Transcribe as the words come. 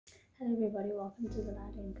Hello everybody, welcome to the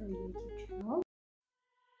Lailah YouTube channel.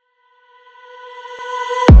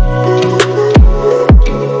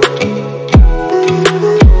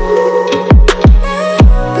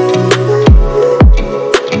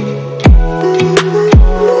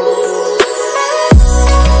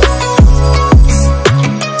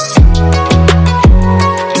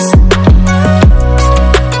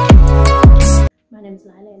 My name is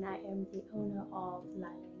Lailah and I am the owner of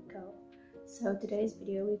Lailah & Co. So today's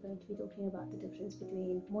video we're going to be talking about the difference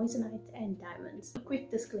between moissanite and diamonds. A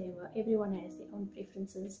quick disclaimer, everyone has their own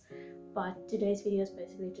preferences, but today's video is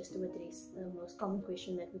basically just to address the most common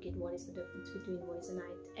question that we get: what is the difference between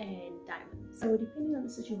moissanite and diamonds? So depending on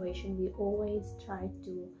the situation, we always try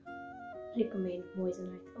to recommend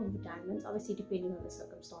moissanite over diamonds, obviously depending on the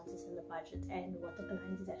circumstances and the budget and what the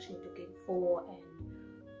client is actually looking for, and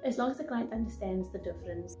as long as the client understands the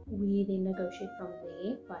difference, we then negotiate from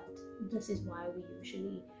there. But this is why we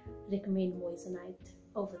usually recommend moissanite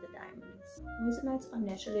over the diamonds. Moissanites are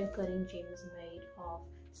naturally occurring gems made of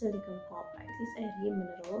silicon carbide. It is a rare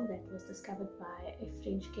mineral that was discovered by a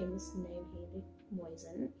French chemist named Henri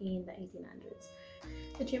Moissan in the 1800s.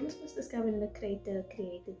 The gem was first discovered in a crater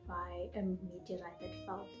created by a meteorite that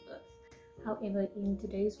fell to Earth. However, in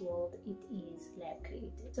today's world, it is lab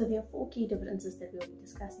created. So there are four key differences that we'll be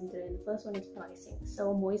discussing today. And the first one is pricing.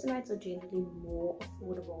 So moissanites are generally more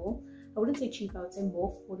affordable. I wouldn't say cheap, I would say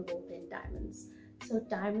more affordable than diamonds. So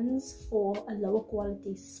diamonds, for a lower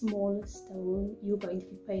quality, smaller stone, you're going to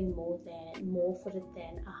be paying more for it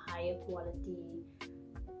than a higher quality,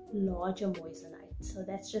 larger moissanite. So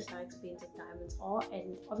that's just how expensive diamonds are,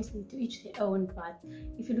 and obviously to each their own. But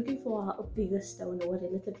if you're looking for a bigger stone or a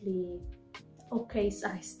relatively okay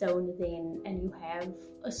size stone, and you have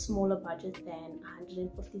a smaller budget than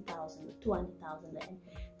 150,000 or 200,000,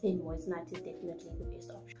 then moissanite is definitely the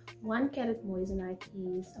best option. 1 carat moissanite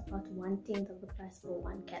is about 1/10 of the price for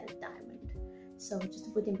 1 carat diamond. So just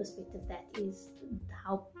to put in perspective, that is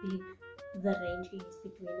how big the range is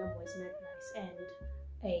between a moissanite price and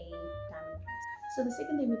a diamond price. So the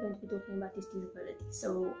second thing we're going to be talking about is durability.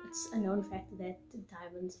 So it's a known fact that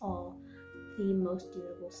diamonds are the most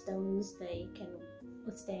durable stones. They can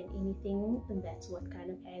withstand anything, and that's what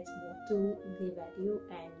kind of adds more to their value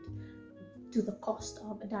and to the cost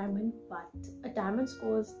of a diamond. But a diamond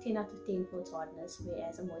scores 10 out of 10 for its hardness,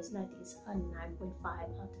 whereas a moissanite is a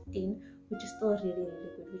 9.5 out of 10, which is still really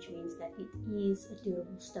good, which means that it is a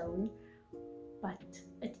durable stone, but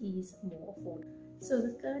it is more affordable. So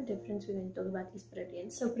the third difference we're going to talk about is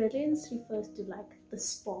brilliance. So brilliance refers to like the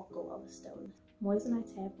sparkle of a stone.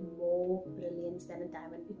 Moissanites have more brilliance than a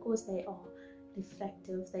diamond because they are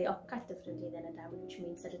refractive. They are cut differently than a diamond, which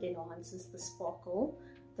means that it enhances the sparkle,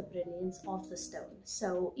 the brilliance of the stone.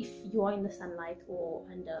 So if you are in the sunlight or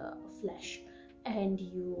under a flash and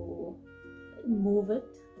you move it,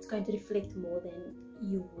 it's going to reflect more than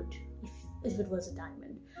you would if it was a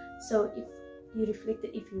diamond. So if you reflect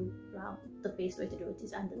it, the best way to do it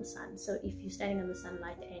is under the sun. So if you're standing in the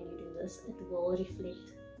sunlight and you do this, it will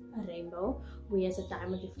reflect a rainbow, whereas a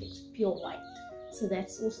diamond reflects pure white. So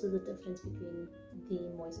that's also the difference between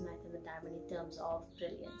the moissanite and the diamond in terms of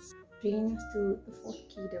brilliance. Bringing us to the fourth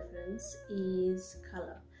key difference is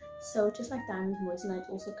color. So just like diamonds, moissanites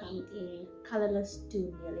also come in colorless to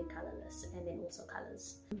nearly colorless, and then also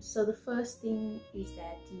colors. So the first thing is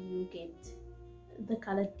that you get the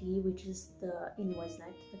color D, which is in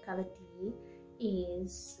moissanite, the color D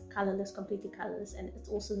is colorless, completely colorless, and it's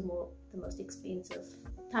also the most expensive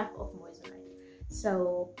type of moissanite.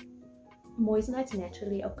 So moissanites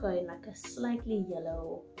naturally occur in like a slightly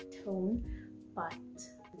yellow tone, but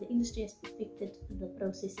the industry has perfected the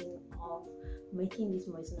processing of making these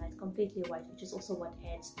moissanites completely white, which is also what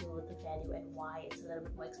adds to the value and why it's a little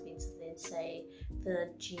bit more expensive than, say, the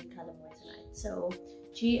G color moissanite. So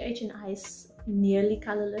G, H and I is nearly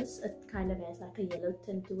colorless. It kind of has like a yellow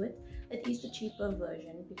tint to it. It is the cheaper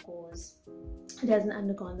version because it hasn't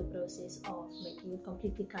undergone the process of making it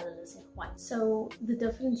completely colorless and white. So the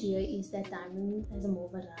difference here is that diamond has a more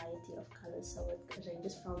variety of colors, so it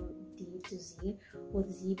ranges from D to Z,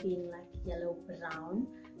 with Z being like yellow brown.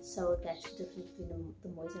 So that's the difference between the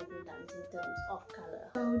moissanite and diamonds in terms of color.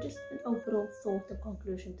 So just an overall thought or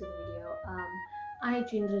conclusion to the video. I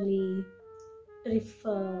generally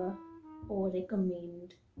refer or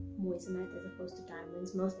recommend moissanite as opposed to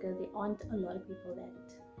diamonds. Mostly there aren't a lot of people that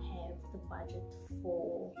have the budget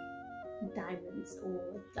for diamonds,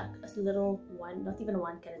 or like a little one, not even a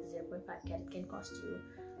 1 carat, 0.5 carat can cost you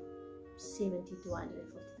 70 to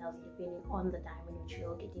 150,000 depending on the diamond, which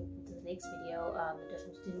we'll get into the next video. The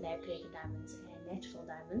difference between lab created diamonds and natural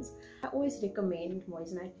diamonds. I always recommend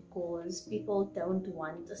moissanite because people don't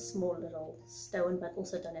want a small little stone but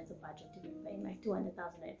also don't have the budget to be paying like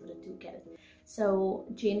 200,000 for the 2 carat. So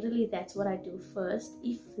generally that's what I do first.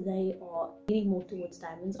 If they are leaning more towards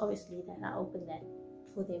diamonds, obviously then I open that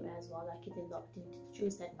for them as well. I give them the opportunity to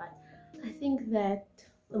choose that, but I think that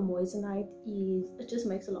the moissanite it just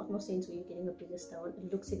makes a lot more sense when you're getting a bigger stone.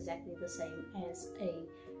 It looks exactly the same as a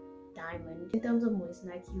diamond. In terms of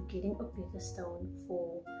moissanite, you're getting a bigger stone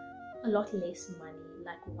for a lot less money,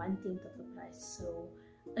 like 1/10 of the price. So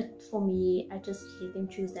for me, I just let them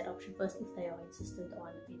choose that option first. If they are insistent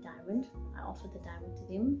on a diamond, I offer the diamond to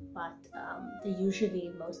them, but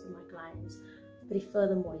most of my clients prefer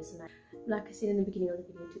the moissanite. Like I said in the beginning of the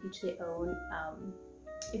video, to each their own.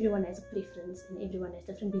 Everyone has a preference and everyone has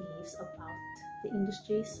different beliefs about the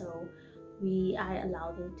industry, so I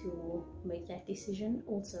allow them to make that decision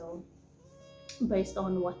also based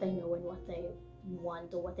on what they know and what they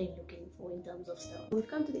want or what they're looking for in terms of stone. We've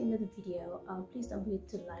come to the end of the video. Please don't forget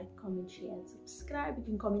to like, comment, share and subscribe. You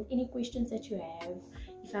can comment any questions that you have.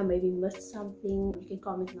 If I maybe missed something, you can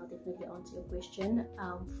comment and I'll definitely answer your question.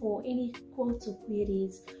 For any quotes or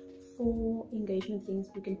queries for engagement things,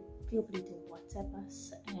 you can feel free to WhatsApp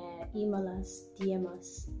us, email us, DM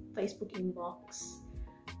us, Facebook inbox,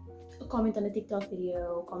 comment on the TikTok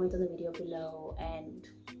video, comment on the video below, and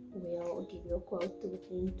we'll give you a quote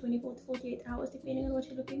within 24 to 48 hours depending on what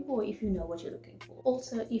you're looking for, if you know what you're looking for.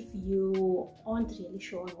 Also, if you aren't really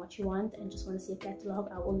sure on what you want and just want to see a catalog,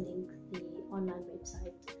 I will link the online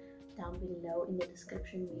website down below in the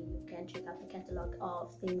description where you can check out the catalog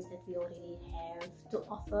of things that we already have to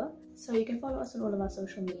offer. So you can follow us on all of our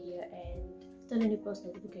social media and turn on your post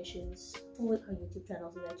notifications for our YouTube channel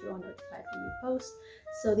so that you are notified when we post.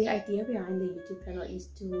 So the idea behind the YouTube channel is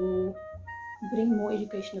to bring more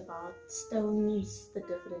education about stones, the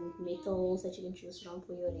different metals that you can choose from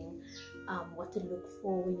for your ring, what to look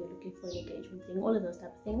for when you're looking for an engagement ring, all of those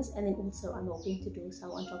type of things. And then also I'm hoping to do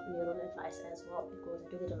some entrepreneurial advice as well, because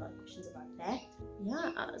I do get a lot of questions about that.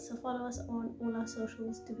 Yeah, so follow us on all our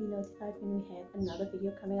socials to be notified when we have another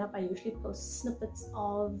video coming up. I usually post snippets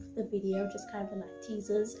of the video, just kind of like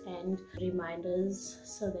teasers and reminders,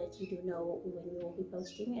 so that you do know when we will be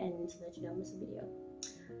posting and so that you don't miss a video.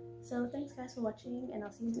 So thanks guys for watching, and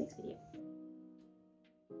I'll see you in the next video.